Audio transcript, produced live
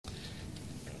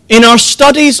In our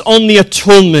studies on the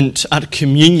atonement at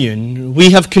communion,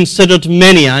 we have considered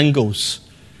many angles.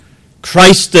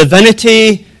 Christ's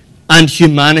divinity and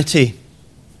humanity,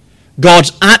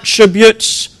 God's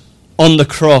attributes on the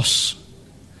cross,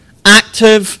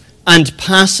 active and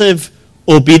passive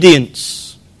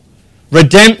obedience,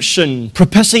 redemption,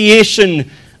 propitiation,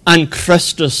 and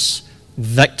Christus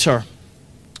Victor.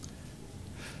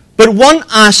 But one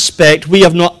aspect we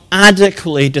have not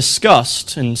adequately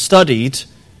discussed and studied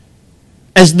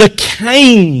is the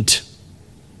kind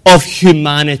of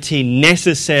humanity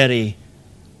necessary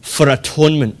for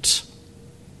atonement.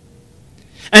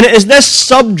 And it is this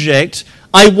subject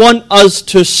I want us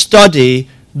to study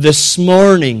this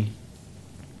morning.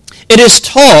 It is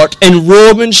taught in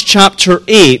Romans chapter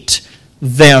 8,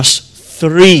 verse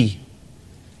 3.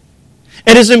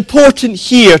 It is important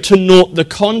here to note the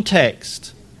context.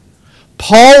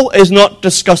 Paul is not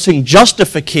discussing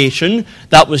justification,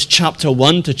 that was chapter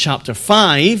 1 to chapter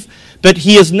 5, but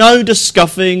he is now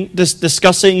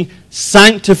discussing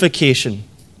sanctification.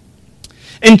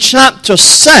 In chapter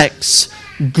 6,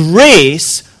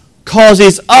 grace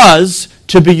causes us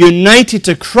to be united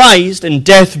to Christ in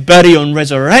death, burial, and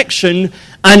resurrection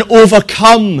and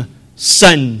overcome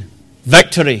sin,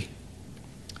 victory.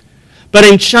 But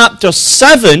in chapter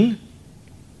 7,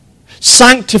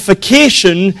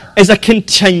 sanctification is a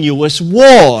continuous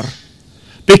war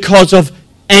because of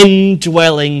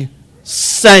indwelling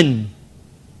sin.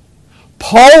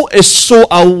 Paul is so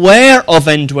aware of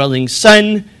indwelling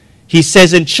sin, he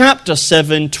says in chapter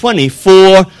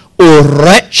 7:24, "O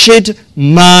wretched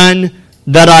man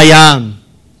that I am."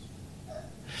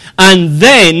 And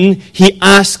then he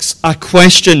asks a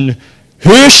question,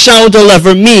 "Who shall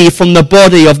deliver me from the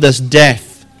body of this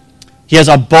death?" He has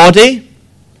a body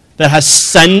that has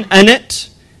sin in it.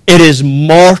 It is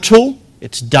mortal,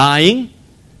 it's dying,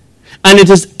 and it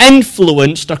is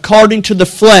influenced according to the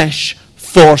flesh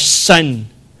for sin.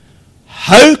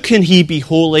 How can he be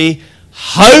holy?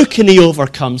 How can he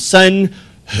overcome sin?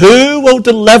 Who will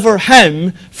deliver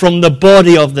him from the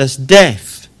body of this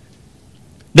death?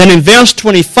 Then in verse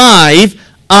 25,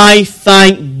 I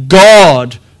thank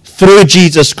God through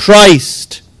Jesus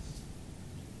Christ.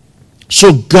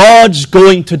 So God's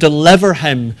going to deliver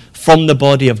him from the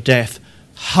body of death.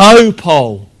 How,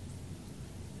 Paul?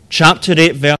 Chapter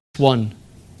 8, verse 1.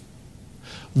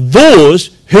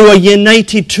 Those who are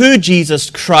united to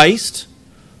Jesus Christ,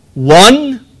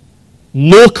 1,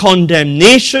 no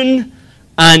condemnation,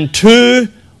 and 2,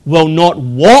 will not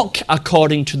walk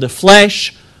according to the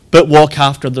flesh, but walk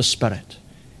after the Spirit.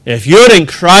 If you're in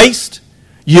Christ,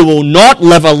 you will not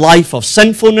live a life of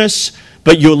sinfulness,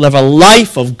 but you'll live a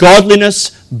life of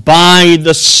godliness by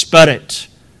the Spirit.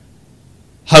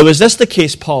 How is this the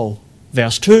case, Paul?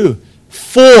 Verse 2.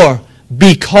 For,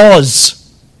 because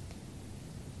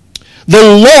the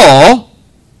law,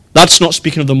 that's not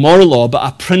speaking of the moral law, but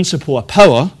a principle, a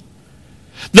power,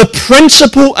 the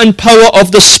principle and power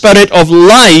of the Spirit of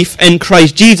life in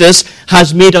Christ Jesus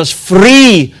has made us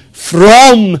free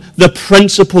from the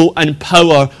principle and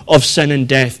power of sin and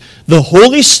death. The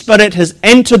Holy Spirit has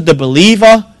entered the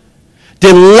believer,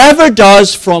 delivered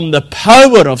us from the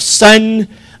power of sin,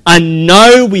 and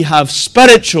now we have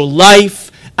spiritual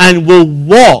life and will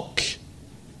walk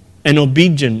in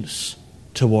obedience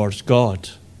towards God.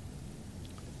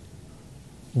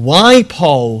 Why,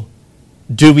 Paul,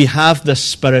 do we have the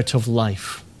Spirit of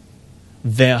life?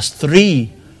 Verse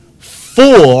 3,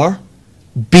 for,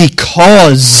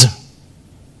 because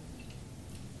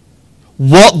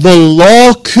what the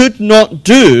law could not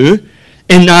do,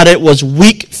 in that it was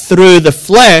weak through the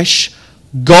flesh,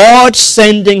 God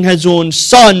sending his own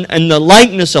Son in the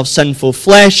likeness of sinful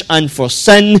flesh, and for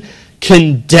sin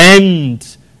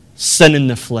condemned sin in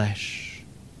the flesh.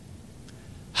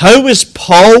 How was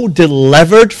Paul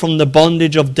delivered from the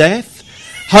bondage of death?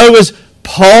 How was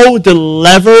Paul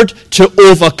delivered to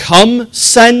overcome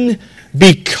sin?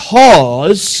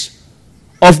 Because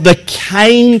of the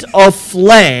kind of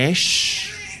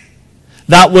flesh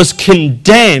that was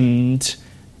condemned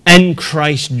in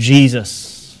Christ Jesus.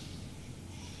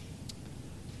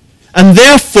 And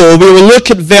therefore, we will look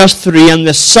at verse 3 and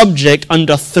the subject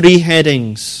under 3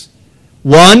 headings.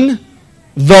 1,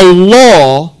 the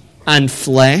law and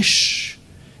flesh.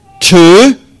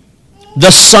 2,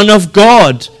 the Son of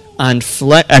God and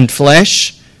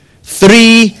flesh.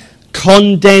 3,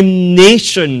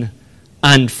 condemnation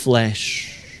and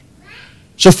flesh.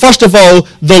 So first of all,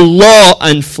 the law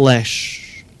and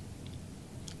flesh.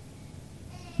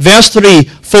 Verse 3,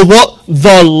 for what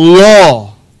the law.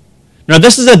 Now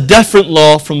this is a different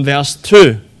law from verse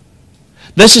 2.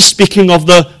 This is speaking of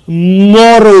the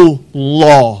moral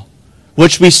law,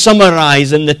 which we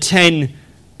summarize in the 10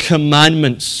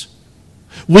 Commandments.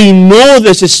 We know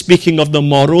this is speaking of the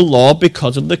moral law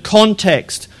because of the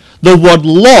context. The word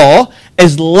law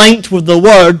is linked with the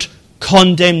word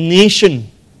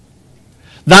condemnation.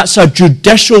 That's a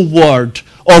judicial word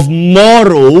of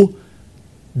moral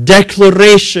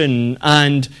declaration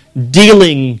and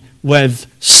dealing with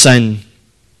sin.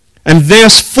 In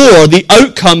verse 4, the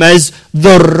outcome is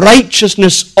the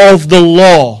righteousness of the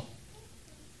law.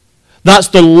 That's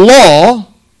the law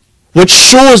which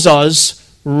shows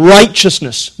us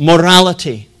righteousness,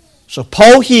 morality. So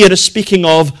Paul here is speaking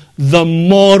of the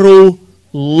moral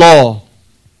law.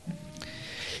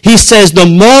 He says the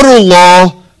moral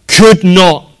law could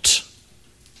not.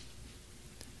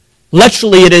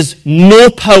 Literally, it is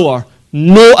no power,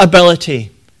 no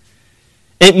ability.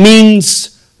 It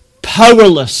means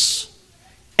powerless,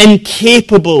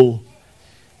 incapable,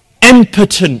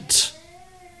 impotent,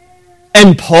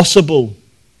 impossible.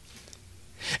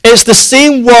 It's the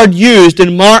same word used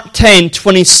in Mark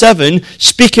 10:27,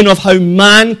 speaking of how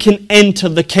man can enter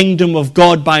the kingdom of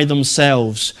God by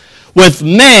themselves. With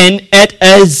men, it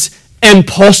is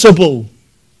impossible.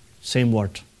 Same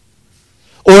word.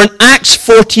 Or in Acts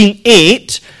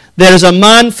 14:8, there is a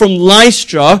man from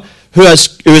Lystra who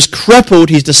is crippled,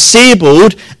 he's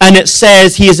disabled, and it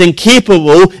says he is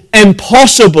incapable,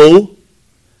 impossible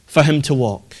for him to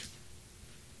walk.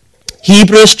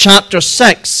 Hebrews chapter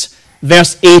 6,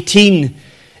 verse 18,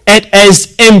 it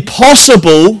is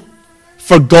impossible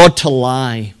for God to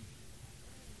lie.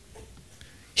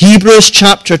 Hebrews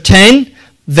chapter 10,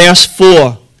 verse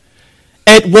 4,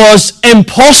 it was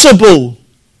impossible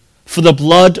for the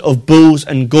blood of bulls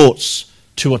and goats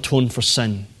to atone for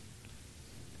sin.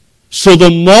 So the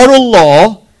moral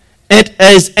law, it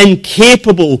is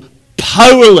incapable,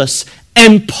 powerless,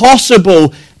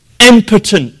 impossible,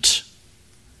 impotent.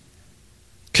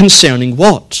 Concerning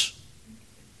what?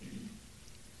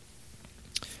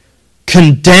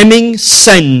 Condemning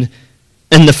sin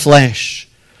in the flesh.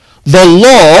 The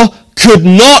law could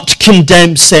not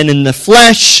condemn sin in the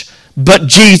flesh, but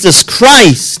Jesus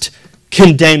Christ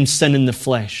condemned sin in the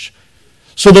flesh.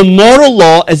 So the moral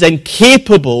law is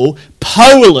incapable,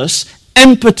 powerless,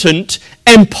 impotent,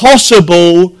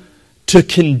 impossible to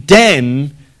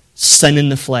condemn sin in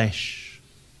the flesh.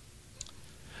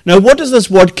 Now, what does this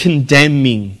word condemn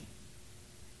mean?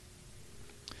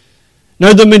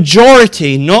 Now, the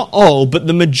majority, not all, but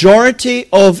the majority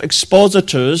of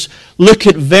expositors look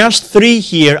at verse 3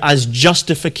 here as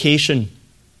justification.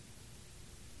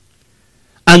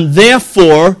 And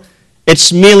therefore,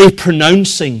 it's merely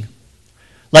pronouncing.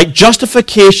 Like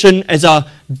justification is a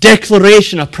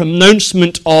declaration, a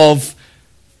pronouncement of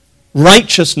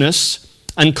righteousness,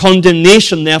 and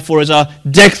condemnation, therefore, is a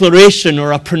declaration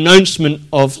or a pronouncement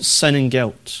of sin and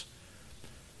guilt.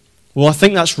 Well, I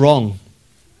think that's wrong.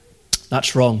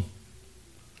 That's wrong.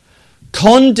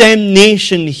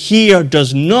 Condemnation here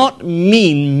does not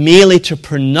mean merely to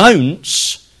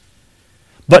pronounce,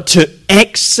 but to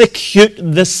execute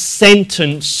the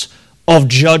sentence of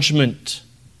judgment.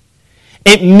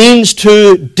 It means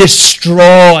to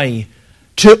destroy,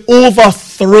 to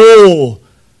overthrow,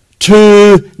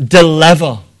 to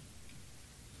deliver.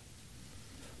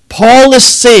 Paul is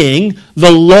saying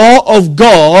the law of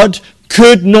God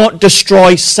could not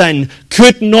destroy sin,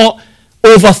 could not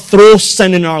overthrow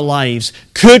sin in our lives,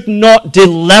 could not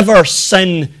deliver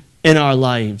sin in our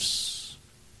lives.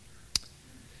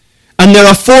 And there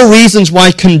are 4 reasons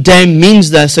why condemn means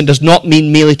this and does not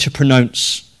mean merely to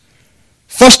pronounce.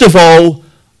 First of all,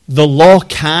 the law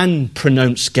can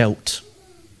pronounce guilt.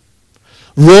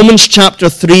 Romans chapter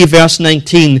 3 verse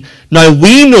 19. Now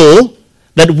we know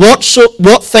that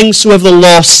what things soever the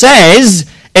law says,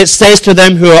 it says to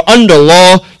them who are under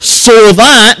law, so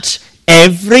that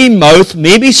every mouth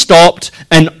may be stopped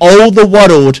and all the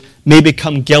world may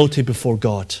become guilty before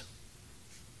God.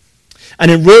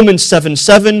 And in Romans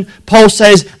 7:7, Paul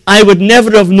says, I would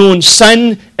never have known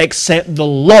sin except the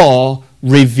law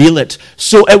reveal it.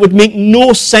 So it would make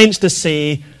no sense to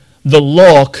say the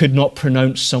law could not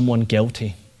pronounce someone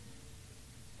guilty.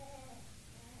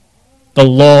 The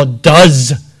law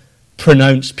does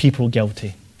pronounce people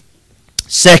guilty.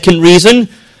 Second reason,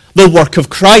 the work of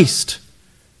Christ.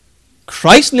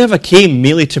 Christ never came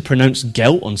merely to pronounce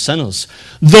guilt on sinners.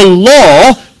 The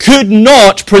law could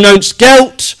not pronounce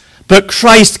guilt, but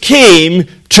Christ came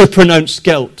to pronounce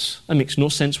guilt. That makes no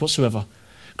sense whatsoever.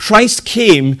 Christ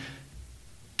came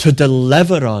to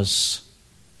deliver us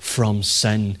from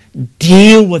sin,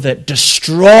 deal with it,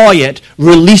 destroy it,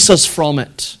 release us from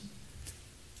it.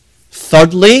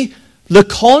 Thirdly, the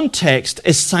context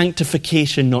is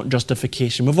sanctification, not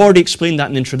justification. We've already explained that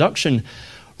in the introduction.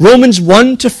 Romans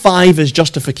 1 to 5 is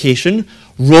justification.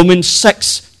 Romans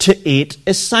 6 to 8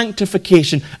 is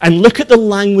sanctification. And look at the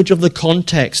language of the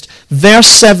context. Verse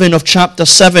 7 of chapter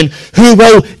 7. Who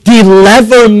will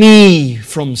deliver me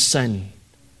from sin?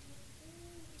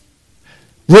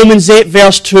 Romans 8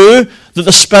 verse 2, that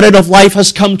the Spirit of life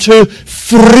has come to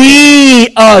free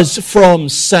us from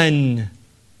sin.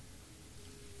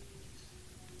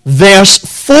 Verse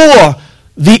 4,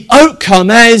 the outcome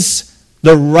is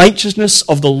the righteousness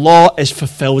of the law is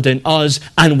fulfilled in us,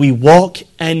 and we walk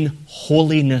in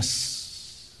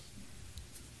holiness.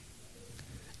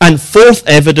 And fourth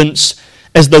evidence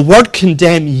is the word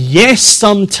condemn, yes,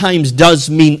 sometimes does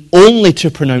mean only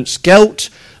to pronounce guilt,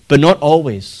 but not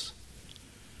always.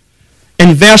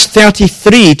 In verse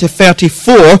 33 to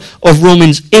 34 of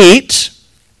Romans 8,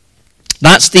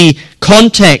 that's the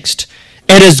context.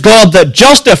 It is God that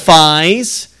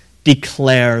justifies,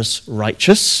 declares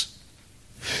righteous.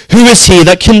 Who is he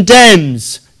that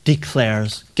condemns,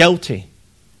 declares guilty?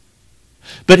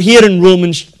 But here in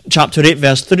Romans chapter 8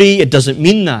 verse 3, it doesn't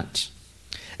mean that.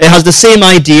 It has the same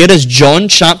idea as John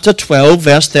chapter 12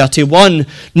 verse 31.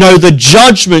 Now the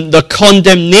judgment, the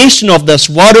condemnation of this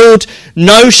world,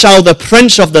 now shall the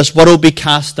prince of this world be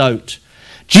cast out.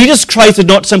 Jesus Christ did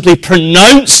not simply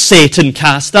pronounce Satan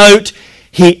cast out,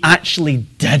 he actually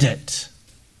did it.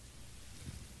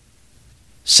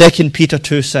 2 Peter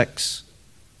 2:6.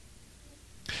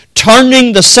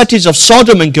 Turning the cities of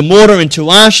Sodom and Gomorrah into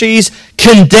ashes,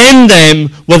 condemned them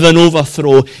with an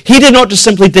overthrow. He did not just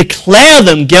simply declare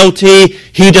them guilty,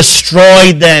 he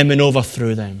destroyed them and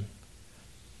overthrew them.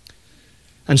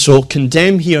 And so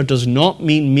condemn here does not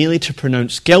mean merely to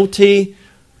pronounce guilty,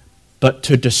 but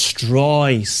to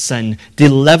destroy sin,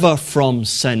 deliver from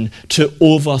sin, to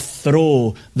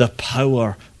overthrow the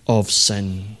power of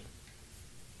sin.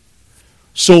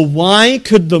 So why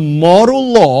could the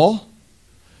moral law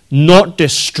not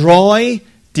destroy,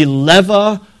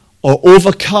 deliver, or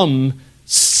overcome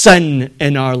sin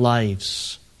in our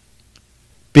lives?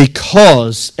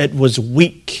 Because it was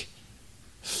weak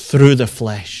through the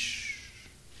flesh.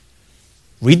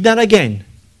 Read that again.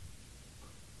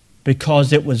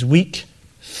 Because it was weak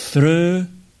through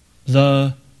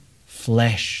the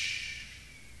flesh.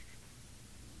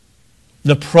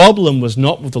 The problem was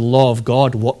not with the law of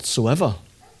God whatsoever.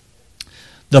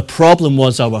 The problem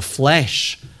was our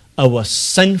flesh, our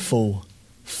sinful,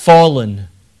 fallen,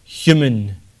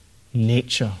 human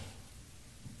nature.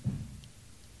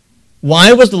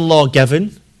 Why was the law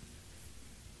given?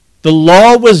 The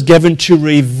law was given to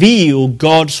reveal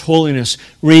God's holiness,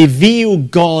 reveal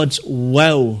God's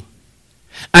will.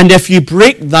 And if you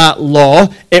break that law,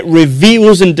 it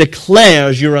reveals and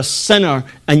declares you're a sinner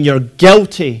and you're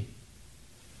guilty.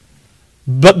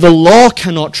 But the law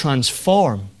cannot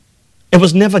transform. It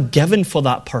was never given for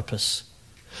that purpose.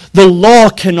 The law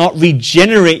cannot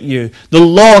regenerate you. The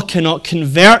law cannot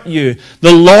convert you.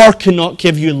 The law cannot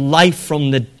give you life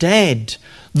from the dead.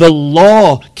 The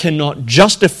law cannot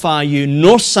justify you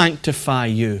nor sanctify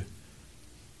you.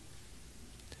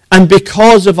 And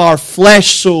because of our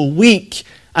flesh so weak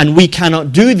and we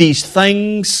cannot do these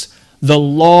things, the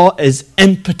law is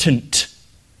impotent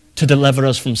to deliver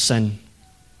us from sin.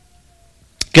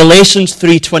 Galatians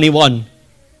 3:21.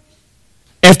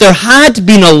 If there had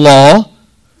been a law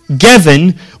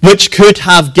given which could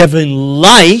have given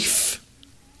life,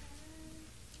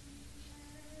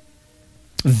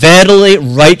 verily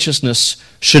righteousness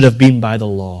should have been by the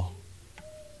law.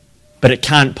 But it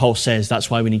can't, Paul says. That's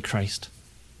why we need Christ.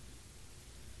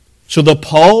 So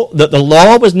the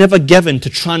law was never given to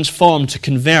transform, to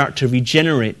convert, to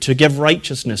regenerate, to give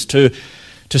righteousness, to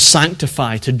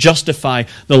sanctify, to justify.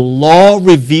 The law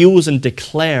reveals and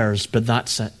declares, but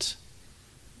that's it.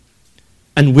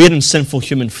 And we're in sinful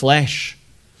human flesh,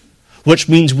 which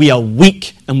means we are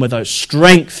weak and without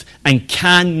strength and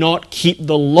cannot keep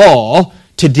the law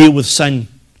to deal with sin.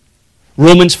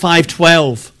 Romans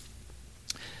 5:12.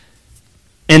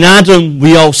 In Adam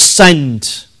we all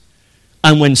sinned,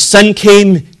 and when sin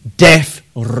came, death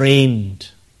reigned.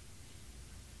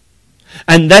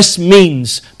 And this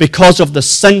means because of the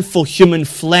sinful human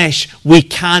flesh, we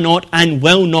cannot and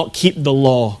will not keep the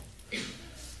law.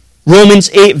 Romans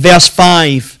 8 verse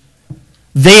 5.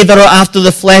 They that are after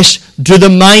the flesh do the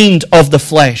mind of the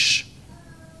flesh.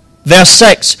 Verse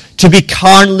 6. To be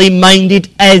carnally minded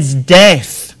is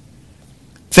death.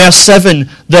 Verse 7.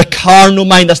 The carnal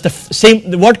mind. That's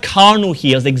the word carnal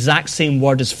here is the exact same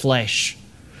word as flesh.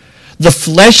 The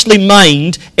fleshly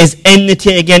mind is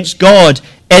enmity against God.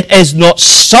 It is not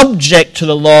subject to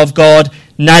the law of God,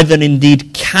 neither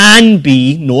indeed can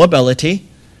be, no ability.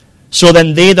 So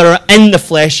then they that are in the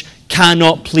flesh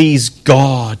cannot please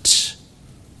God.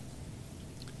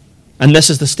 And this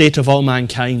is the state of all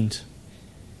mankind.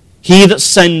 He that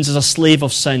sins is a slave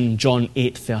of sin, John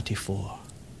 8:34.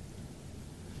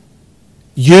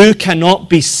 You cannot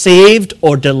be saved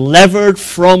or delivered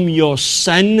from your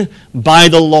sin by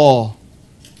the law.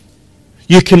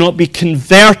 You cannot be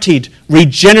converted,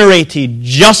 regenerated,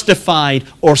 justified,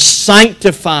 or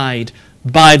sanctified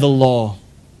by the law.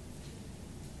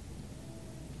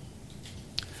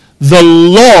 The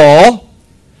law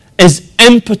is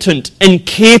impotent,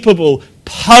 incapable,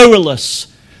 powerless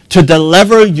to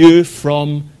deliver you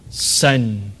from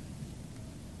sin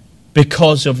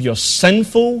because of your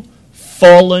sinful,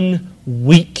 fallen,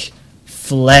 weak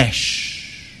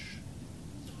flesh.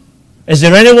 Is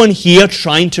there anyone here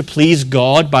trying to please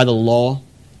God by the law?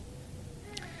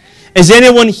 Is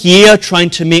anyone here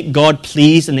trying to make God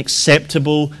pleased and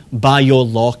acceptable by your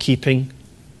law keeping?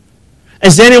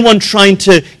 Is anyone trying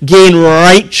to gain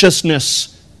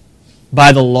righteousness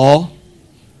by the law?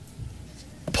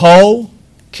 Paul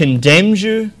condemns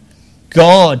you.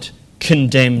 God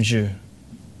condemns you.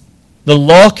 The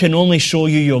law can only show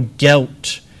you your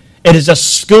guilt. It is a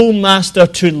schoolmaster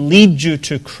to lead you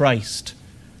to Christ.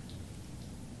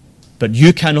 But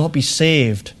you cannot be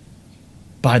saved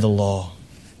by the law.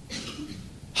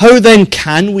 How then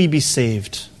can we be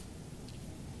saved?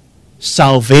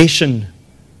 Salvation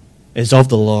is of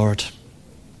the Lord.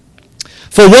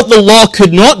 For what the law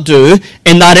could not do,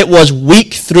 in that it was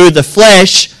weak through the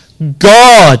flesh,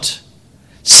 God,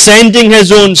 sending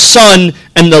his own Son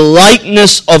in the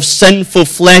likeness of sinful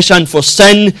flesh, and for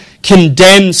sin,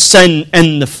 condemned sin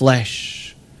in the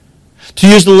flesh. To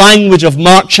use the language of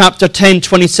Mark chapter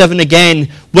 10:27 again,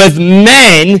 with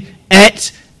men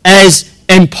it is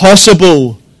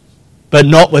impossible, but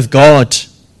not with God.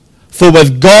 For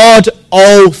with God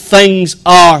all things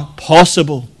are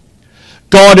possible.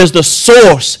 God is the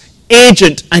source,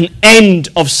 agent, and end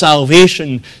of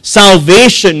salvation.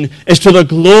 Salvation is to the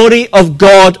glory of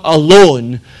God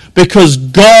alone, because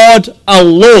God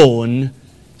alone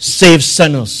saves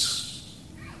sinners.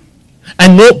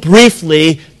 And note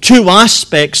briefly two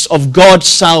aspects of God's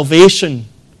salvation.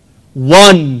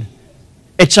 One,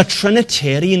 it's a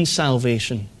Trinitarian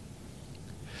salvation.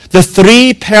 The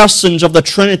three persons of the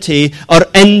Trinity are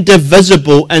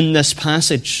indivisible in this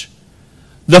passage.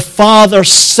 The Father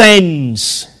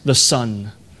sends the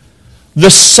Son.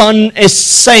 The Son is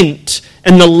sent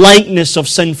in the likeness of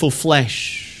sinful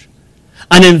flesh.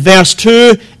 And in verse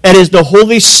 2, it is the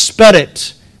Holy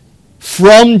Spirit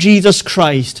from Jesus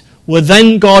Christ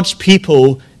within God's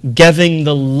people giving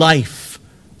the life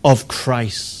of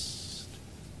Christ.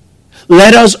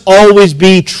 Let us always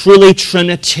be truly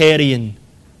Trinitarian.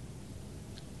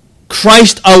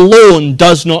 Christ alone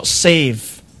does not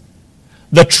save.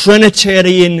 The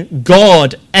Trinitarian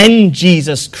God in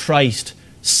Jesus Christ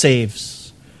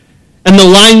saves. In the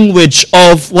language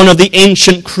of one of the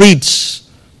ancient creeds,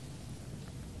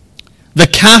 the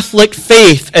Catholic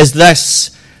faith is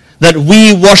this, that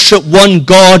we worship one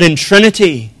God in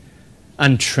Trinity,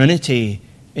 and Trinity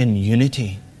in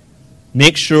unity.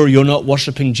 Make sure you're not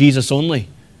worshiping Jesus only,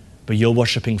 but you're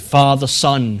worshiping Father,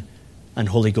 Son, and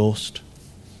Holy Ghost.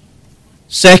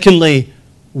 Secondly,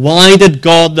 why did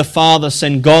God the Father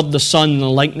send God the Son in the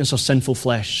likeness of sinful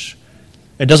flesh?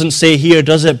 It doesn't say here,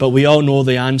 does it? But we all know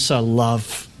the answer,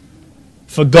 love.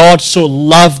 For God so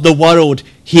loved the world,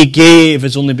 He gave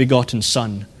His only begotten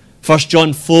Son. 1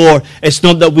 John 4, it's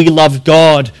not that we loved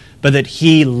God, but that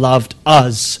He loved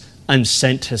us and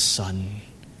sent His Son.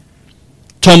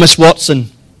 Thomas Watson,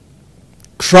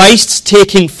 Christ's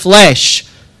taking flesh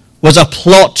was a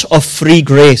plot of free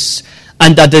grace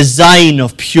and a design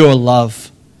of pure love.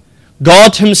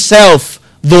 God Himself,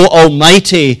 though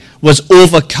almighty, was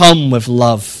overcome with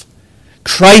love.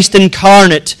 Christ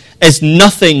incarnate is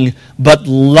nothing but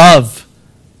love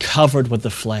covered with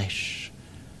the flesh.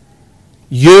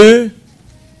 You,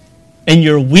 in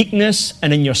your weakness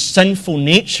and in your sinful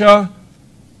nature,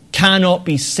 cannot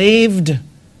be saved.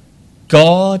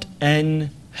 God, in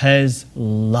His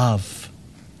love,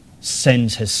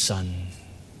 sends His Son.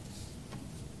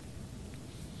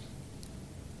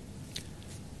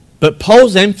 But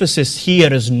Paul's emphasis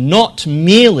here is not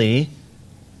merely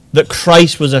that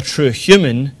Christ was a true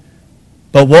human,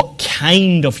 but what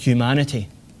kind of humanity.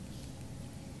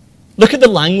 Look at the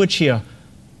language here.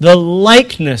 The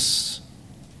likeness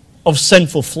of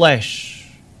sinful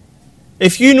flesh.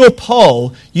 If you know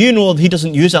Paul, you know he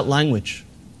doesn't use that language.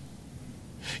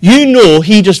 You know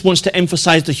he just wants to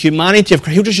emphasize the humanity of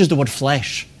Christ. He'll just use the word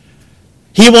flesh.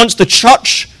 He wants the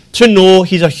church to know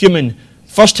he's a human.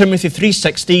 1 Timothy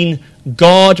 3:16,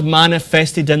 God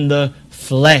manifested in the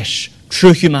flesh,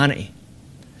 true humanity.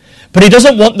 But he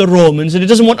doesn't want the Romans, and he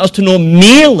doesn't want us to know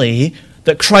merely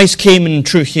that Christ came in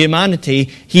true humanity.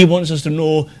 He wants us to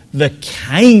know the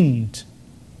kind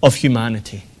of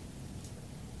humanity.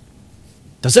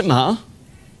 Does it matter?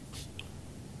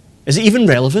 Is it even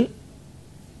relevant?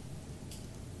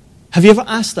 Have you ever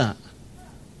asked that?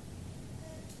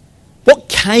 What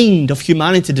kind of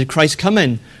humanity did Christ come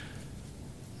in?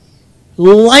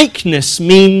 Likeness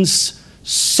means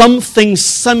something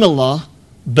similar,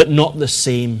 but not the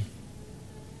same.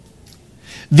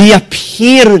 The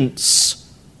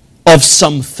appearance of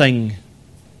something.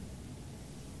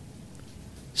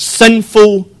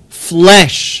 Sinful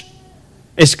flesh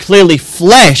is clearly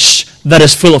flesh that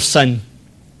is full of sin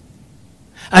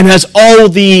and has all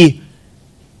the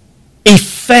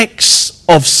effects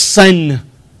of sin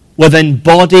within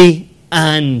body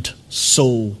and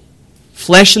soul.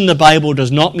 Flesh in the Bible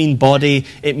does not mean body,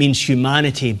 it means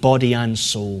humanity, body and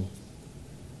soul.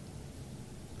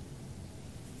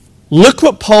 Look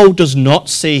what Paul does not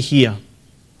say here.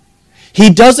 He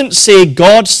doesn't say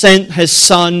God sent his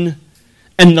Son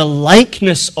in the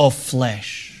likeness of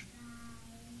flesh.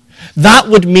 That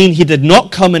would mean he did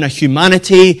not come in a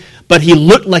humanity, but he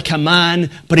looked like a man,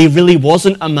 but he really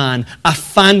wasn't a man, a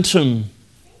phantom.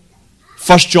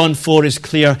 1 John 4 is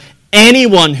clear.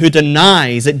 Anyone who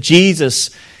denies that Jesus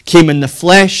came in the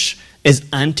flesh is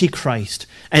Antichrist.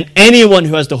 And anyone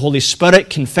who has the Holy Spirit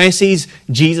confesses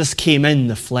Jesus came in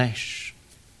the flesh.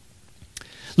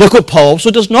 Look what Paul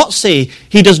also does not say.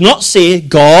 He does not say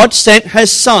God sent his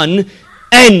Son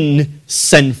in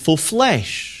sinful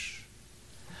flesh.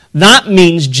 That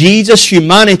means Jesus'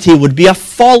 humanity would be a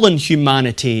fallen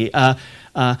humanity, a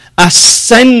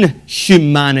sin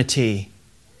humanity.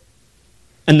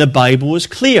 And the Bible is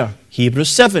clear. Hebrews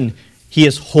 7. He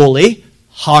is holy,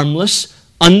 harmless,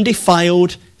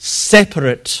 undefiled,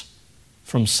 separate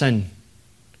from sin.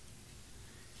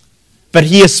 But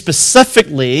he is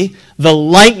specifically the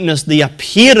likeness, the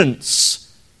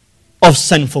appearance of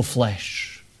sinful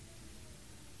flesh.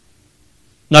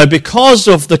 Now, because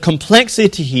of the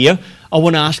complexity here, I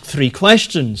want to ask 3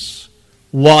 questions.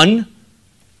 1,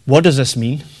 what does this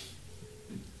mean?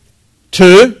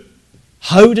 2,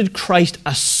 how did Christ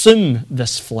assume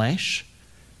this flesh?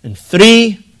 And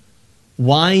 3,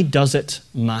 why does it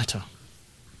matter?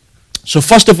 So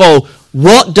first of all,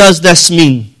 what does this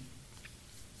mean?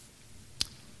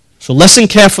 So listen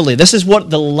carefully. This is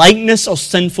what the likeness of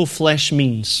sinful flesh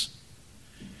means.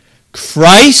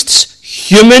 Christ's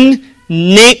human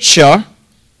nature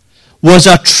was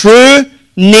a true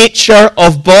nature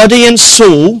of body and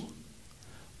soul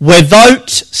without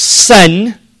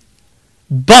sin,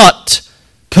 but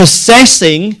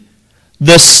possessing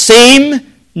the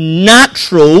same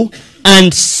natural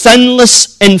and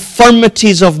sinless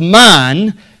infirmities of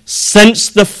man since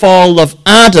the fall of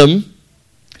Adam,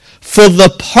 for the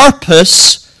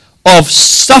purpose of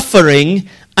suffering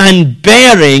and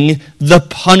bearing the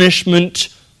punishment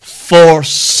for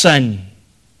sin.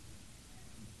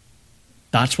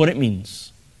 That's what it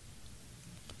means.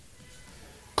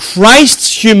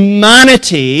 Christ's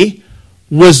humanity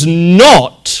was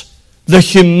not the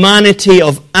humanity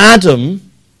of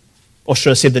Adam, or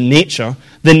should I say the nature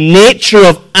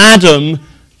of Adam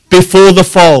before the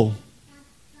fall.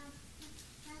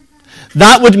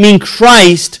 That would mean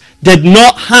Christ did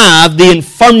not have the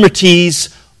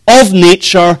infirmities of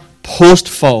nature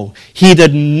post-fall. He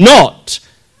did not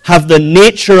have the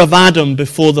nature of Adam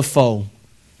before the fall.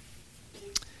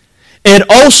 It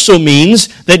also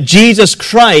means that Jesus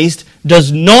Christ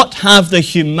does not have the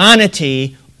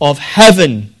humanity of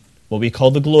heaven, what we call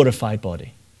the glorified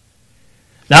body.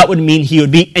 That would mean he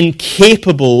would be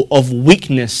incapable of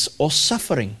weakness or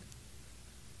suffering.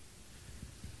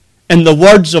 In the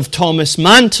words of Thomas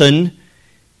Manton,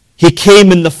 he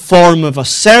came in the form of a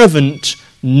servant,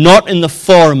 not in the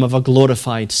form of a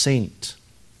glorified saint.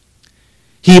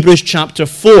 Hebrews chapter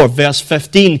 4, verse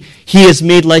 15, he is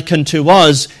made like unto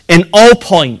us in all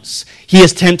points. He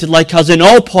is tempted like us in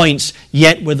all points,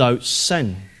 yet without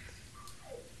sin.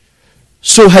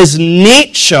 So his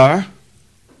nature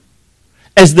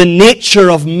is the nature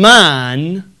of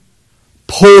man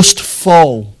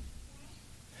post-fall,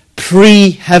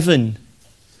 pre-heaven,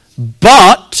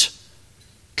 but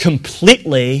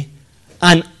completely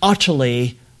and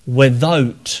utterly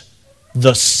without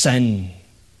the sin.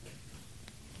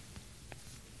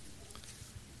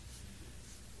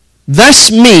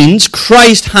 This means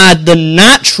Christ had the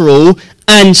natural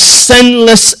and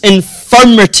sinless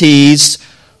infirmities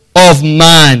of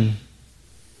man.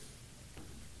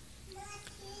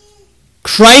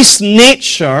 Christ's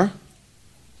nature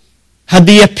had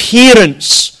the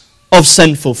appearance of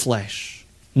sinful flesh,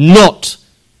 not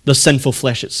the sinful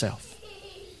flesh itself.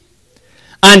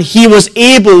 and he was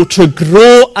able to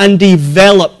grow and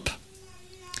develop.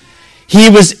 He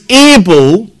was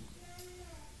able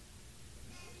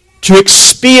to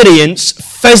experience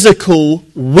physical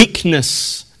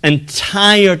weakness and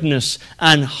tiredness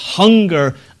and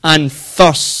hunger and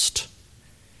thirst.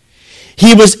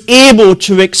 He was able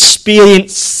to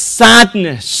experience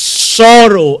sadness,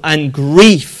 sorrow, and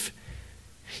grief.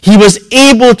 He was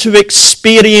able to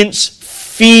experience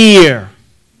fear.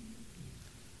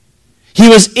 He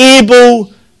was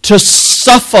able to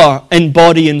suffer in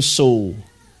body and soul.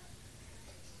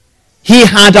 He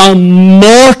had a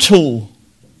mortal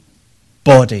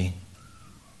body.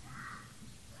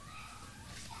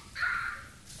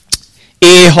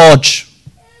 A. Hodge.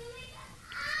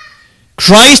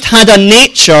 Christ had a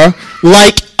nature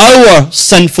like our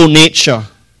sinful nature,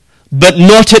 but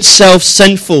not itself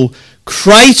sinful.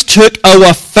 Christ took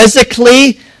our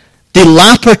physically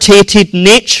dilapidated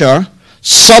nature,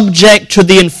 subject to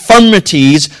the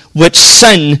infirmities which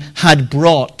sin had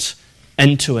brought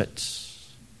into it.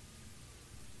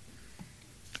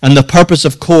 And the purpose,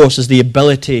 of course, is the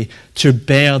ability to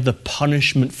bear the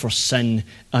punishment for sin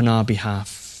on our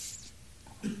behalf.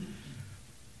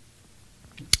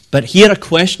 But here a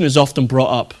question is often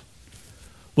brought up.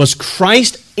 Was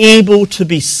Christ able to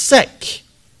be sick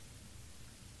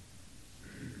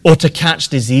or to catch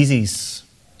diseases?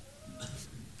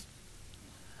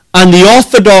 And the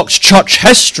Orthodox Church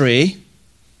history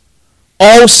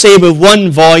all say with one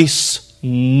voice,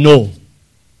 no.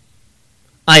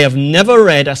 I have never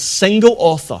read a single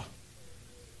author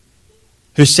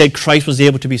who said Christ was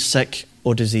able to be sick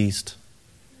or diseased.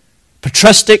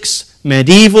 Patristics,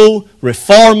 medieval,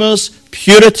 reformers,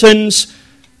 Puritans,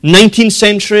 19th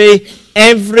century,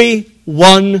 every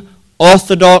one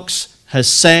Orthodox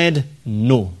has said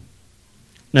no.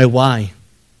 Now why?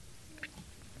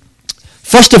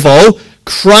 First of all,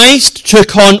 Christ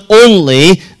took on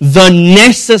only the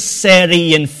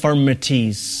necessary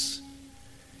infirmities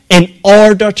in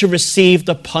order to receive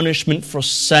the punishment for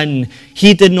sin.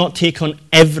 He did not take on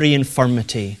every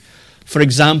infirmity. For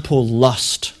example,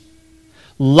 lust.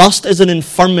 Lust is an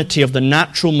infirmity of the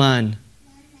natural man.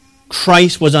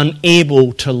 Christ was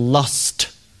unable to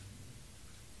lust.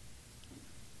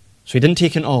 So he didn't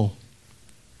take it all.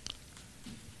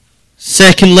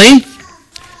 Secondly,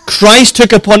 Christ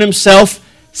took upon himself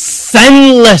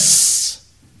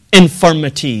sinless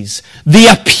infirmities, the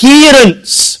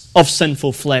appearance of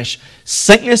sinful flesh.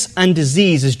 Sickness and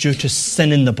disease is due to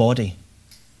sin in the body.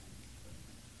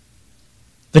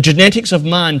 The genetics of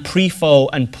man pre-fall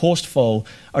and post-fall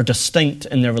are distinct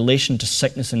in their relation to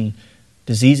sickness and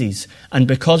diseases. And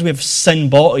because we have sin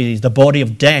bodies, the body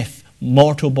of death,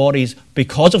 mortal bodies,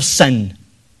 because of sin,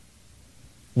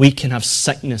 we can have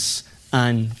sickness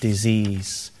and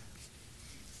disease.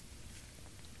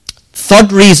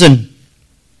 Third reason,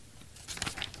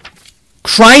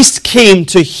 Christ came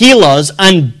to heal us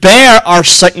and bear our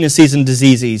sicknesses and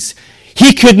diseases.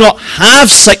 He could not have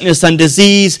sickness and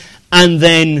disease and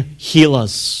then heal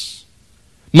us.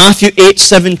 Matthew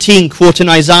 8:17, quoting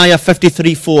Isaiah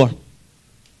 53:4.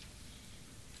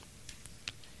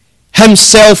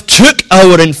 Himself took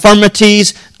our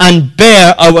infirmities and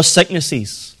bare our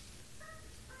sicknesses.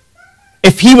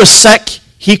 If he was sick,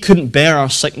 he couldn't bear our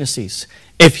sicknesses.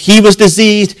 If he was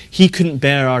diseased, he couldn't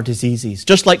bear our diseases.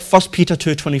 Just like 1 Peter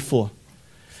 2:24.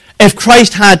 If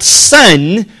Christ had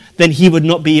sin, then he would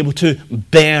not be able to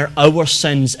bear our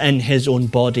sins in his own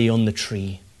body on the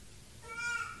tree.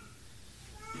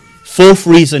 Fourth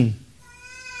reason,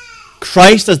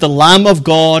 Christ is the Lamb of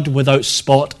God without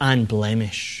spot and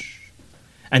blemish.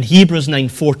 In Hebrews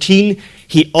 9:14,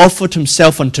 he offered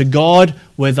himself unto God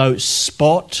without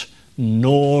spot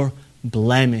nor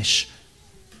blemish.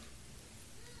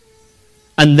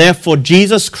 And therefore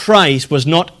Jesus Christ was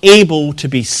not able to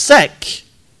be sick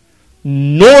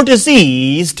nor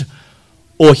diseased,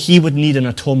 or he would need an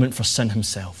atonement for sin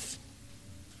himself.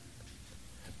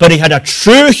 But he had a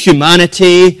true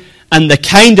humanity, and the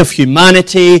kind of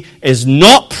humanity is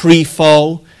not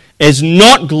pre-fall, is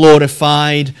not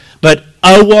glorified, but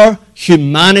our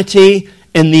humanity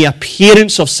in the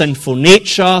appearance of sinful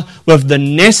nature with the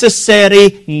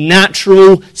necessary,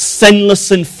 natural,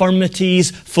 sinless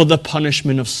infirmities for the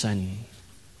punishment of sin.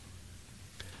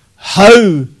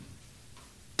 How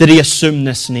did he assume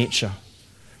this nature?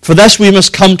 For this we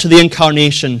must come to the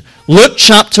incarnation. Luke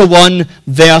chapter 1,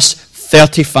 verse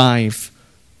 35.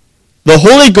 The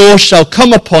Holy Ghost shall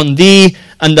come upon thee,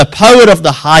 and the power of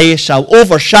the Highest shall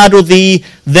overshadow thee.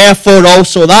 Therefore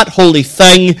also that holy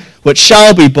thing which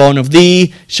shall be born of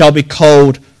thee shall be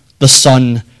called the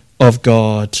Son of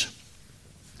God.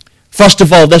 First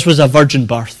of all, this was a virgin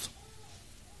birth.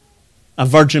 a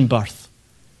virgin birth.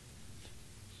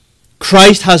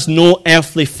 Christ has no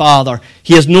earthly father.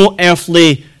 He has no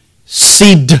earthly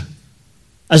seed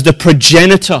as the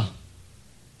progenitor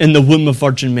in the womb of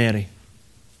Virgin Mary.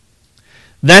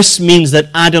 This means that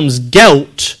Adam's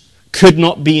guilt could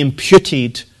not be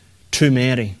imputed to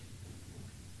Mary.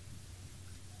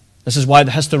 This is why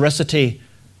the historicity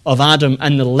of Adam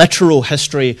and the literal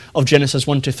history of Genesis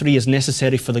 1-3 is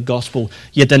necessary for the gospel.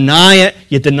 You deny it,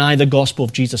 you deny the gospel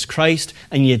of Jesus Christ,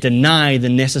 and you deny the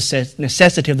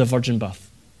necessity of the virgin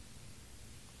birth.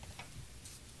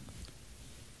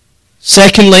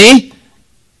 Secondly,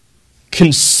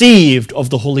 conceived of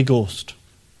the Holy Ghost.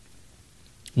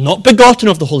 Not begotten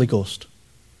of the Holy Ghost.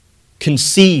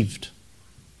 Conceived.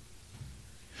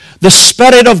 The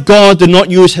Spirit of God did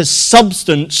not use his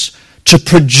substance to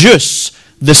produce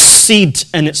the seed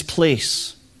in its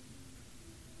place.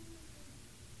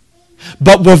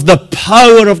 But with the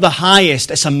power of the highest,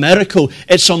 it's a miracle,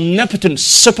 it's omnipotent,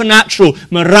 supernatural,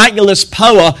 miraculous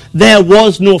power, there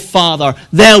was no father,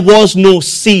 there was no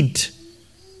seed.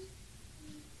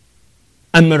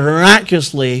 And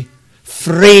miraculously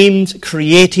framed,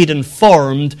 created, and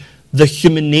formed the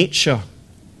human nature.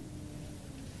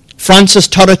 Francis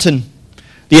Turretin,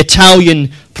 the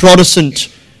Italian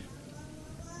Protestant,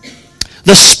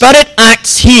 the Spirit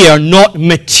acts here not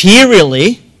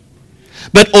materially,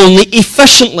 but only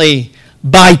efficiently,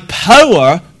 by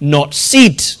power, not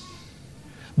seed,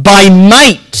 by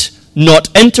might,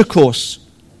 not intercourse,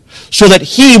 so that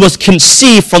he was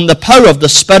conceived from the power of the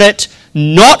Spirit,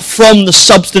 not from the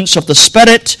substance of the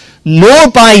Spirit,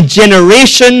 nor by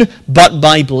generation, but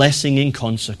by blessing and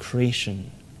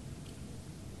consecration.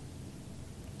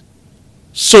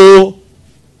 So,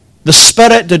 the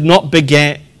Spirit did not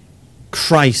beget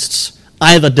Christ's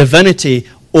either divinity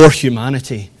or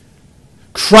humanity.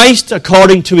 Christ,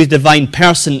 according to his divine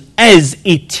person, is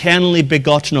eternally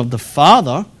begotten of the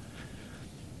Father,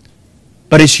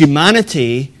 but his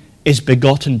humanity is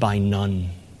begotten by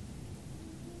none.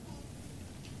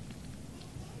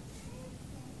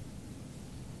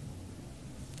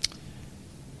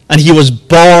 And he was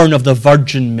born of the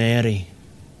Virgin Mary.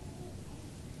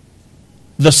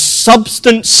 The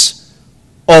substance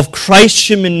of Christ's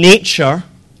human nature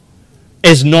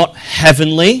is not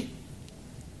heavenly.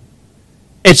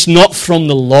 It's not from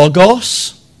the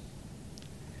Logos.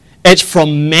 It's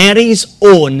from Mary's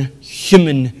own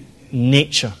human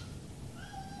nature.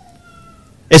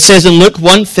 It says in Luke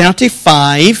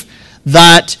 1:35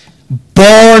 that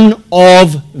born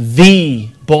of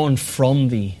thee, born from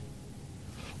thee.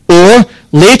 Or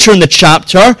later in the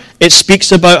chapter, it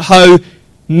speaks about how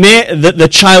the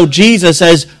child Jesus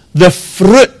is the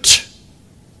fruit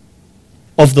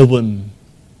of the womb.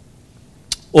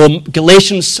 Or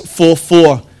Galatians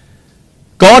 4:4,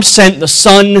 God sent the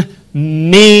Son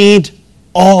made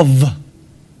of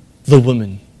the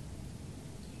woman.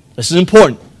 This is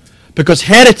important because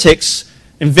heretics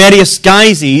in various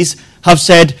guises have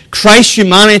said Christ's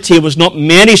humanity was not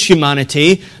Mary's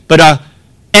humanity, but a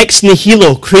ex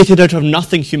nihilo, created out of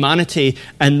nothing humanity,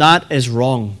 and that is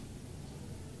wrong.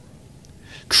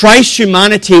 Christ's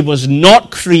humanity was not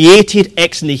created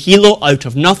ex nihilo, out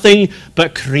of nothing,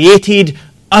 but created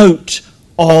out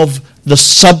of the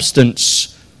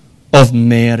substance of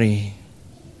Mary.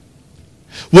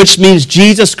 Which means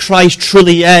Jesus Christ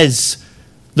truly is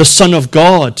the Son of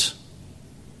God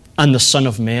and the Son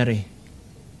of Mary.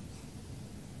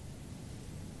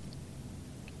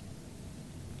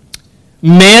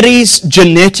 Mary's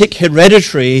genetic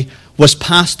heredity was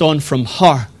passed on from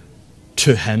her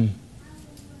to him.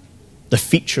 The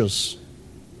features.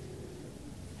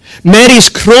 Mary's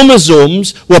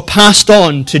chromosomes were passed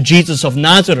on to Jesus of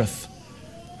Nazareth,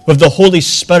 with the Holy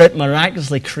Spirit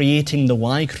miraculously creating the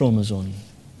Y chromosome.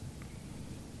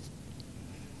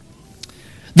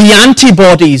 The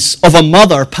antibodies of a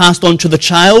mother passed on to the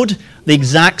child, the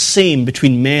exact same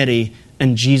between Mary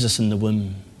and Jesus in the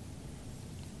womb.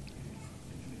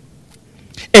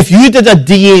 If you did a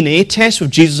DNA test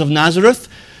with Jesus of Nazareth,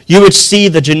 you would see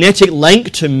the genetic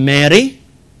link to Mary,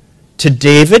 to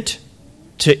David,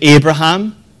 to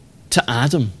Abraham, to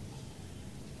Adam.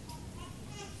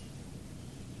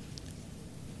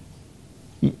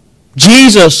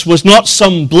 Jesus was not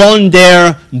some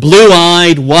blonde-haired,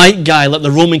 blue-eyed, white guy like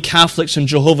the Roman Catholics and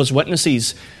Jehovah's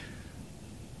Witnesses.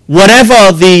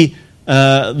 Whatever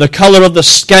the color of the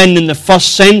skin in the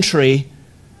first century,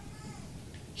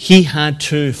 he had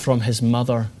too from his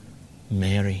mother,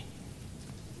 Mary.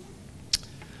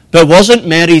 But wasn't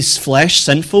Mary's flesh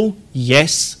sinful?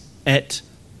 Yes, it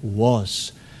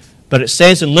was. But it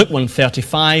says in Luke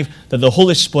 1:35 that the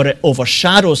Holy Spirit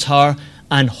overshadows her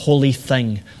and holy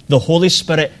thing. The Holy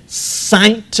Spirit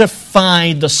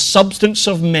sanctified the substance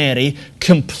of Mary,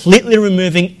 completely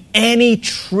removing any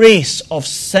trace of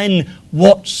sin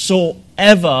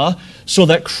whatsoever, so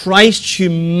that Christ's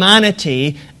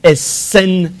humanity is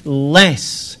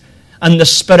sinless. And the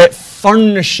Spirit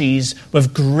furnishes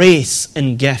with grace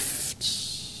and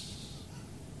gifts.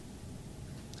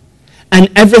 And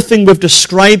everything we've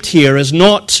described here is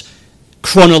not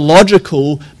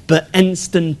chronological, but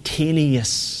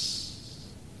instantaneous.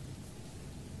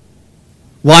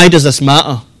 Why does this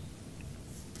matter?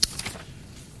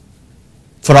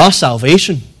 For our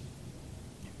salvation.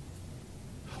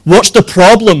 What's the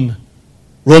problem?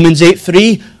 Romans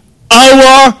 8:3.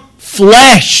 Our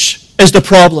flesh is the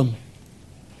problem.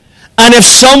 And if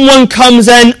someone comes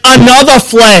in another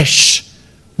flesh,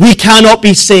 we cannot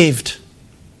be saved.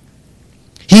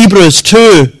 Hebrews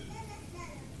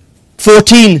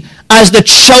 2:14. As the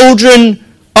children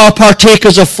are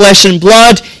partakers of flesh and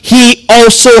blood, he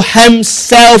also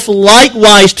himself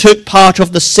likewise took part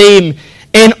of the same.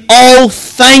 In all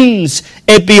things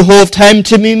it behoved him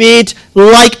to be made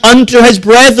like unto his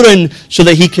brethren, so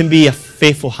that he can be a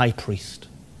faithful high priest.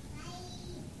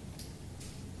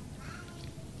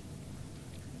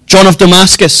 John of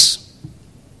Damascus.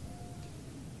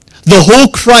 The whole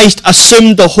Christ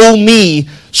assumed the whole me,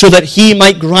 so that he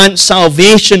might grant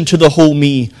salvation to the whole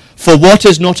me. For what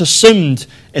is not assumed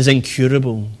is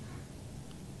incurable.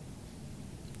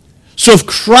 So if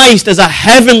Christ is a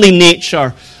heavenly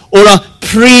nature, or a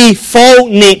pre-fall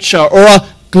nature, or a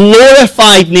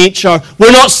glorified nature,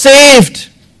 we're not saved.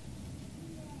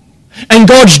 And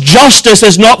God's justice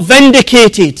is not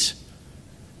vindicated.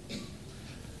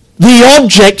 The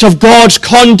object of God's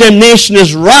condemnation,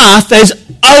 His wrath, is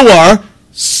our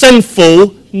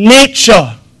sinful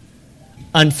nature.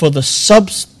 And for the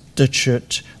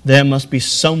substitute, there must be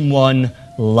someone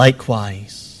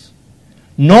likewise.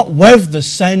 Not with the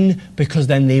sin, because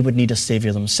then they would need a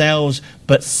Saviour themselves,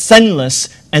 but sinless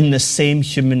in the same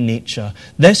human nature.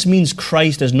 This means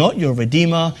Christ is not your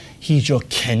Redeemer, He's your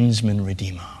kinsman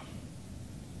Redeemer.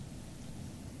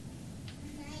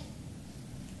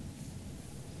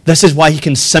 This is why He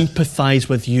can sympathize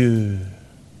with you.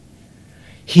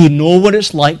 He knows what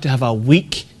it's like to have a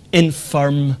weak,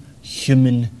 infirm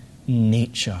human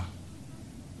nature.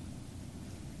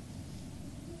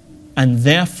 And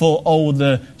therefore all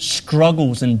the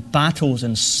struggles and battles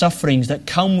and sufferings that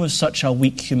come with such a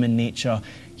weak human nature,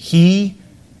 He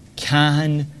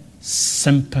can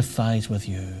sympathize with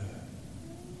you.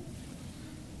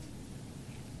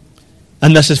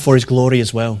 And this is for His glory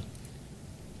as well.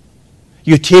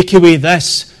 You take away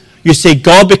this, you say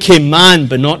God became man,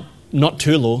 but not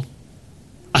too low.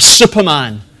 A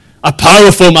superman, a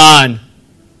powerful man,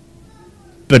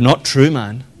 but not true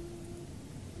man.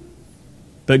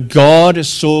 But God is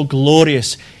so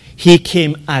glorious, He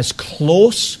came as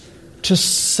close to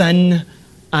sin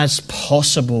as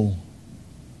possible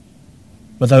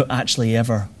without actually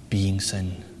ever being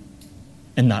sin,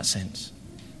 in that sense.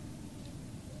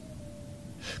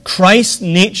 Christ's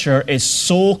nature is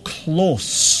so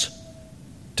close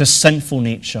to sinful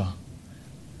nature,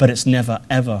 but it's never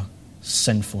ever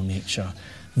sinful nature.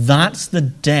 That's the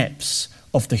depths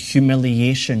of the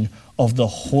humiliation of the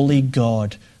holy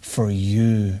God for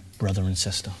you, brother and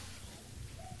sister.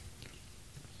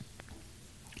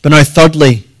 But now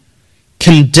thirdly,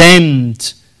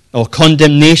 condemned or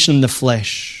condemnation in the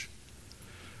flesh.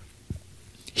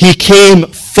 He came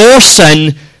for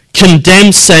sin,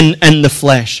 condemned sin in the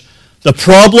flesh. The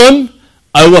problem,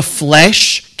 our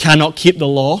flesh cannot keep the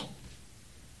law.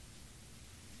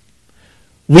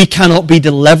 We cannot be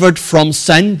delivered from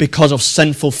sin because of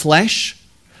sinful flesh.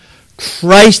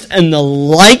 Christ, in the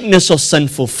likeness of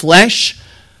sinful flesh,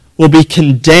 will be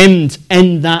condemned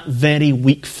in that very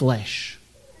weak flesh.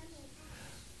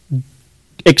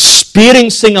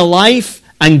 Experiencing a life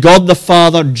and God the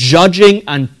Father judging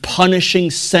and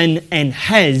punishing sin in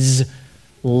His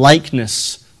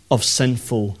likeness of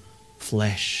sinful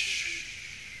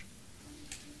flesh.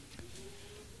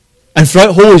 And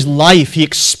throughout his life, He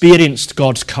experienced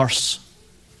God's curse.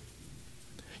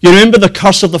 You remember the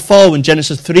curse of the fall in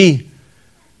Genesis 3?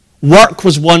 Work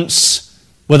was once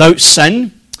without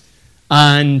sin,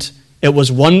 and it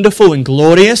was wonderful and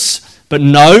glorious, but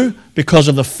now, because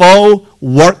of the fall,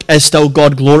 work is still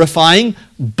God glorifying,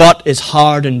 but it's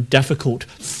hard and difficult.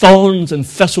 Thorns and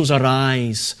thistles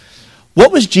arise.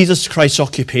 What was Jesus Christ's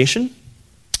occupation?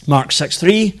 Mark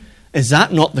 6:3. Is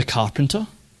that not the carpenter?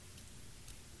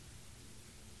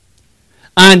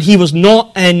 And He was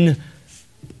not in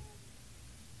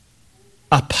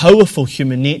a powerful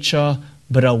human nature,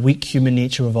 but a weak human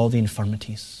nature with all the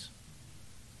infirmities.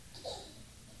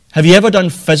 Have you ever done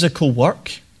physical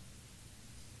work?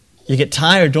 You get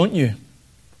tired, don't you?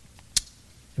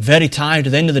 Very tired.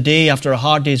 At the end of the day, after a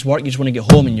hard day's work, you just want to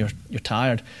get home and you're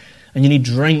tired. And you need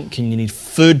drink and you need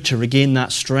food to regain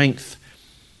that strength.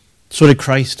 So did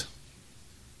Christ.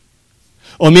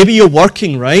 Or maybe you're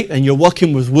working, right? And you're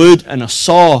working with wood and a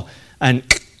saw and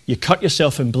you cut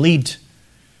yourself and bleed.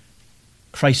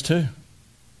 Christ too.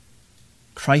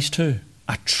 Christ too.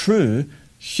 A true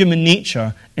human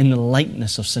nature in the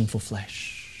likeness of sinful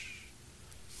flesh.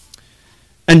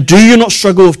 And do you not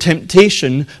struggle with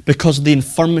temptation because of the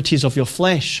infirmities of your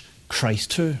flesh?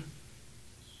 Christ too.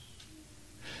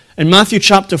 In Matthew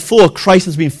chapter 4, Christ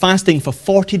has been fasting for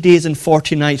 40 days and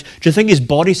 40 nights. Do you think his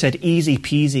body said, easy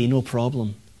peasy, no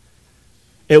problem?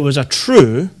 It was a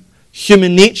true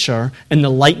human nature in the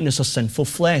likeness of sinful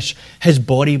flesh. His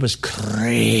body was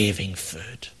craving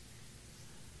food.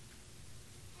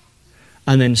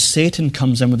 And then Satan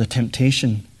comes in with a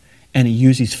temptation and he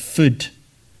uses food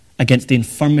against the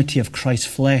infirmity of Christ's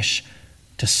flesh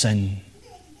to sin.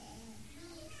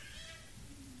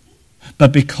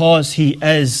 But because he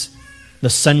is the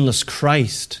sinless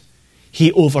Christ,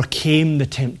 he overcame the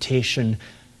temptation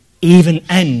even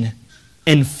in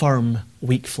infirm,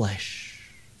 weak flesh.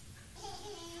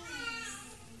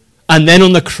 And then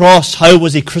on the cross, how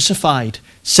was he crucified?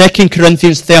 2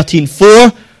 Corinthians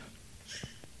 13:4.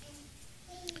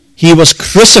 He was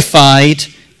crucified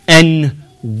in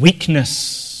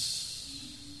weakness.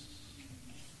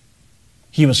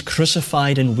 He was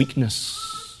crucified in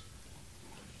weakness.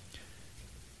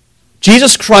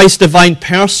 Jesus Christ's divine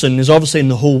person is obviously in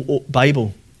the whole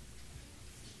Bible.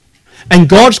 And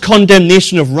God's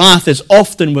condemnation of wrath is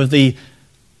often with the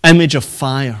image of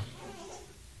fire.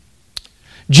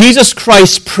 Jesus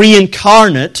Christ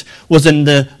pre-incarnate was in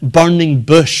the burning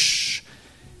bush,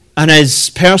 and his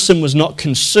person was not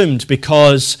consumed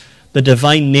because the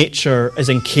divine nature is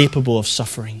incapable of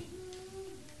suffering.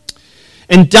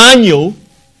 In Daniel,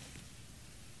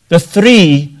 the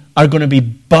three are going to be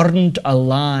burned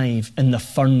alive in the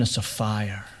furnace of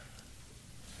fire.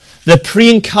 The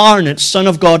pre-incarnate Son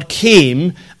of God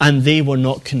came and they were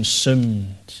not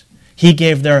consumed. He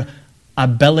gave their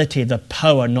ability, the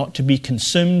power not to be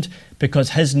consumed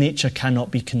because his nature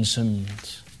cannot be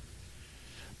consumed.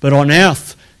 But on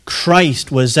earth,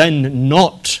 Christ was in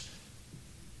not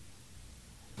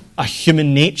a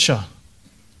human nature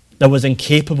that was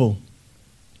incapable,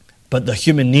 but the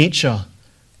human nature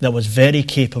that was very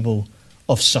capable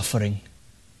of suffering.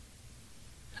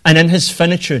 And in his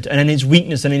finitude, and in his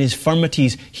weakness, and in his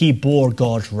infirmities, he bore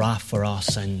God's wrath for our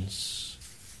sins.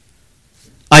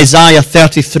 Isaiah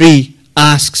 33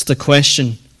 asks the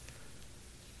question,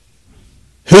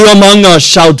 who among us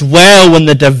shall dwell in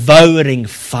the devouring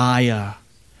fire?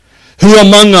 Who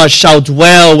among us shall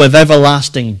dwell with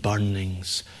everlasting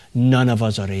burnings? None of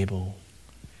us are able.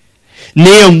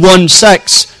 Nahum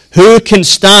 1:6, who can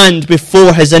stand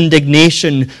before his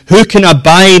indignation? Who can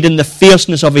abide in the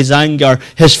fierceness of his anger?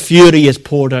 His fury is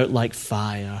poured out like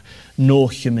fire. No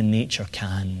human nature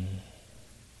can.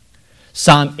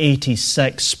 Psalm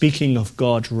 86, speaking of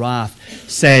God's wrath,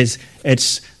 says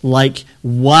it's like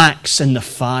wax in the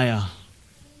fire.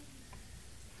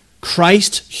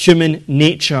 Christ's human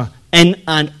nature in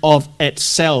and of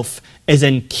itself is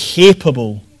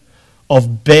incapable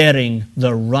of bearing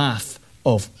the wrath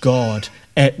of God.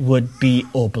 It would be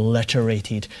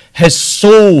obliterated. His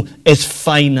soul is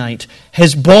finite.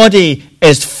 His body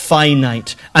is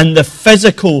finite. And the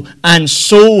physical and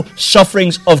soul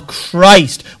sufferings of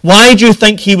Christ. Why do you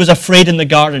think he was afraid in the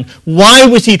garden? Why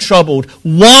was he troubled?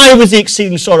 Why was he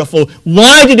exceeding sorrowful?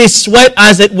 Why did he sweat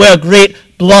as it were great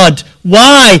blood?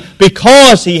 Why?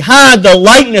 Because he had the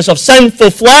likeness of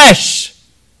sinful flesh.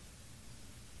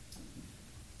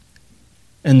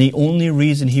 And the only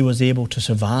reason he was able to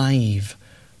survive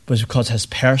was because his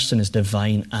person is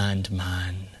divine and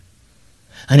man.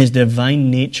 And his divine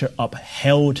nature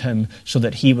upheld him so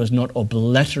that he was not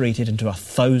obliterated into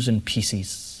 1,000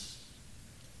 pieces.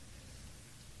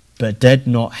 But did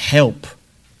not help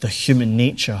the human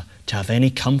nature to have any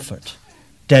comfort.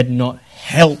 Did not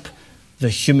help the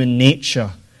human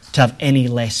nature to have any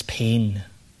less pain.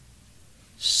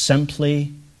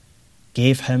 Simply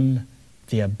gave him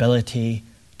the ability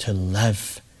to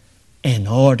live in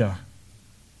order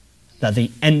that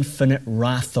the infinite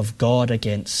wrath of God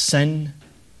against sin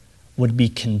would be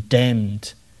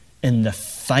condemned in the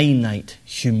finite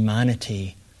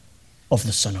humanity of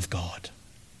the Son of God.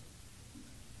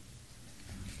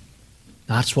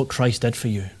 That's what Christ did for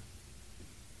you.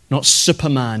 Not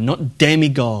Superman, not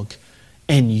demigod,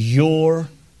 in your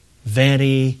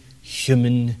very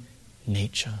human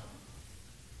nature.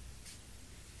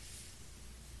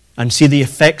 and see the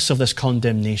effects of this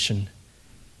condemnation.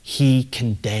 He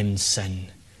condemns sin.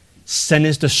 Sin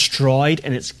is destroyed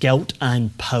in its guilt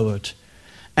and power.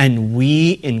 And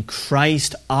we in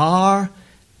Christ are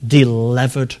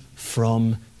delivered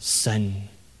from sin.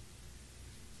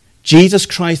 Jesus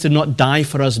Christ did not die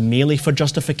for us merely for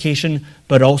justification,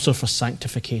 but also for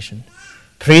sanctification.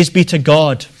 Praise be to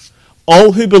God.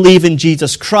 All who believe in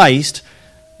Jesus Christ,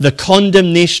 the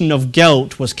condemnation of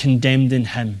guilt was condemned in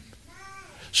him.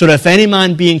 So that if any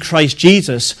man be in Christ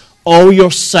Jesus, all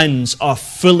your sins are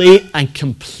fully and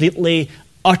completely,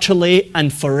 utterly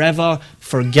and forever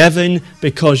forgiven,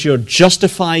 because you're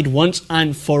justified once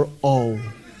and for all.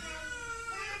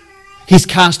 He's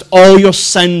cast all your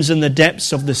sins in the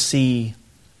depths of the sea.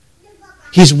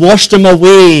 He's washed them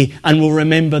away and will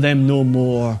remember them no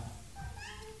more.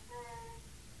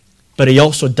 But he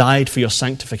also died for your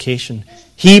sanctification.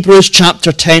 Hebrews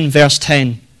chapter 10, verse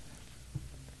 10.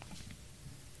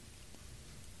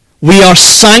 We are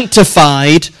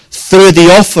sanctified through the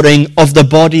offering of the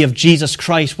body of Jesus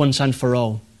Christ once and for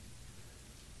all.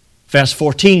 Verse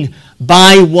 14.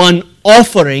 By one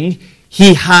offering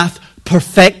he hath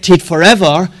perfected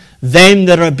forever them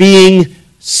that are being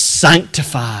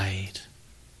sanctified.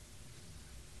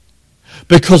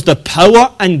 Because the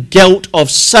power and guilt of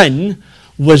sin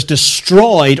was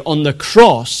destroyed on the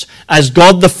cross, as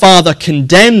God the Father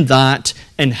condemned that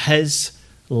in his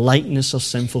likeness of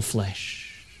sinful flesh.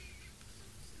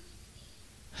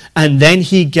 And then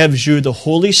he gives you the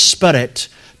Holy Spirit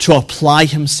to apply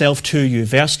himself to you.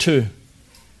 Verse 2.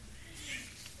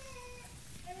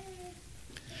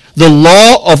 The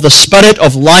law of the Spirit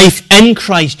of life in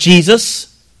Christ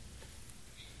Jesus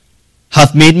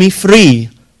hath made me free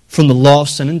from the law of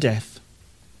sin and death.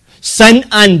 Sin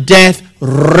and death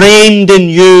reigned in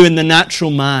you in the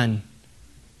natural man.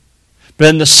 But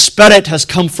then the Spirit has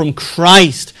come from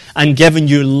Christ and given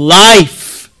you life.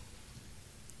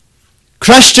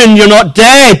 Christian, you're not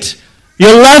dead.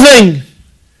 You're living.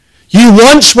 You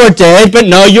once were dead, but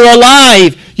now you're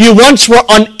alive. You once were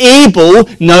unable,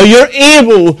 now you're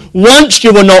able. Once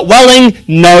you were not willing,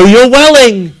 now you're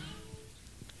willing.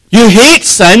 You hate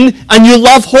sin and you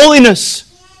love holiness.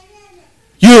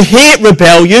 You hate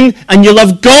rebellion and you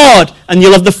love God, and you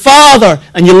love the Father,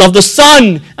 and you love the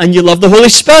Son, and you love the Holy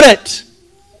Spirit.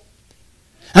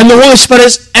 And the Holy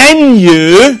Spirit's in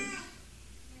you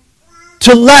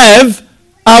to live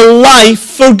a life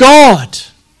for God.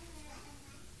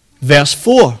 Verse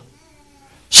 4.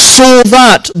 So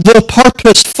that the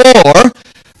purpose for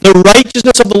the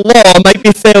righteousness of the law might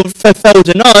be fulfilled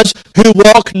in us, who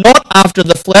walk not after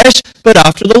the flesh, but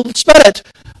after the Spirit.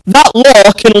 That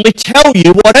law can only tell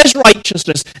you what is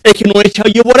righteousness. It can only tell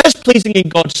you what is pleasing in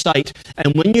God's sight.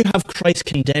 And when you have Christ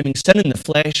condemning sin in the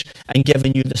flesh and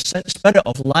giving you the Spirit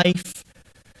of life,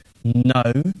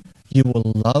 now you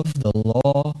will love the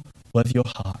law with your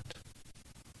heart.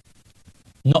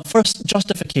 Not for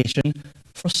justification,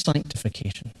 for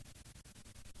sanctification.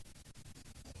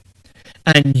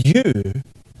 And you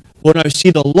will now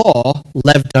see the law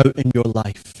lived out in your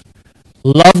life.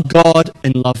 Love God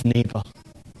and love neighbour.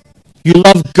 You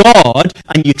love God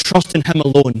and you trust in him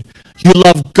alone. You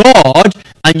love God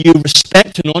and you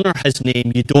respect and honour his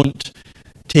name. You don't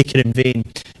take it in vain.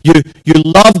 You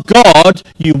love God,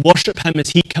 you worship him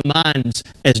as he commands,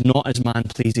 as not as man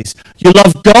pleases. You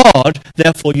love God,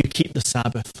 therefore you keep the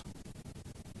Sabbath.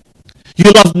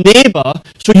 You love neighbour,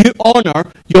 so you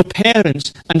honour your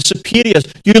parents and superiors.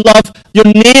 You love your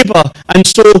neighbour, and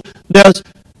so there's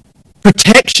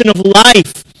protection of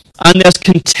life, and there's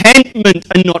contentment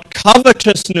and not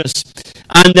covetousness,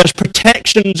 and there's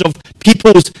protections of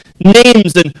people's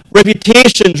names and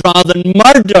reputations rather than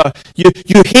murder.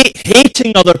 You hate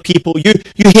hating other people. You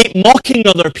hate mocking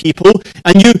other people,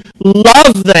 and you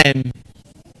love them,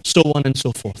 so on and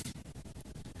so forth.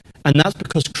 And that's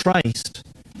because Christ,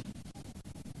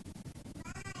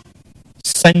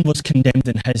 sin was condemned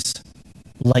in his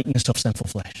likeness of sinful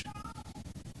flesh.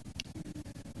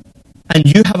 And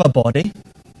you have a body,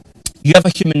 you have a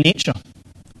human nature.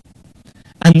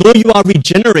 And though you are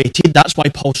regenerated, that's why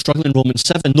Paul's struggling in Romans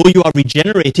 7, though you are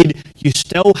regenerated, you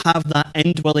still have that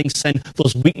indwelling sin,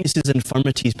 those weaknesses and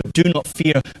infirmities, but do not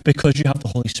fear, because you have the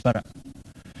Holy Spirit.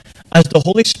 As the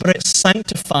Holy Spirit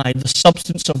sanctified the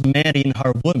substance of Mary in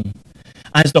her womb,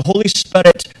 as the Holy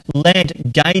Spirit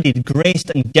led, guided, graced,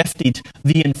 and gifted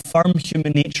the infirm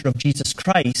human nature of Jesus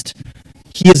Christ,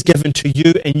 he is given to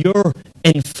you in your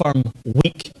infirm,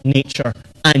 weak nature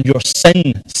and your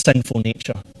sinful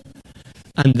nature.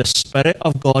 And the Spirit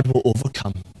of God will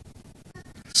overcome,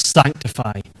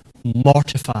 sanctify,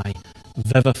 mortify,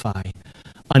 vivify,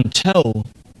 until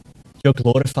you're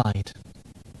glorified.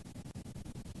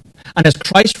 And as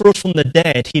Christ rose from the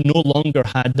dead, he no longer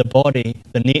had the body,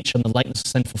 the nature and the likeness of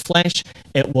sinful flesh.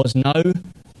 It was now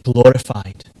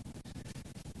glorified,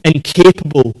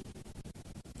 incapable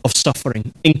of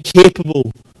suffering,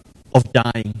 incapable of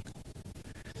dying.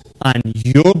 And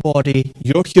your body,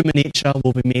 your human nature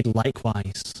will be made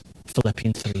likewise,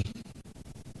 Philippians 3.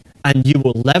 And you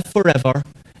will live forever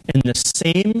in the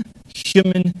same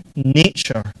human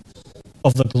nature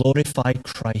of the glorified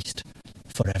Christ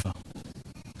forever.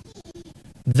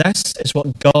 This is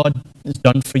what God has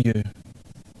done for you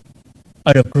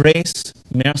out of grace,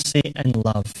 mercy, and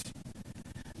love.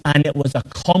 And it was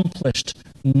accomplished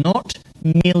not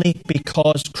merely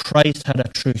because Christ had a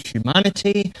true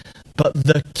humanity, but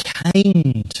the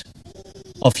kind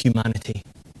of humanity.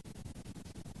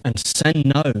 And sin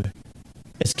now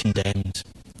is condemned.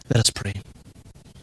 Let us pray.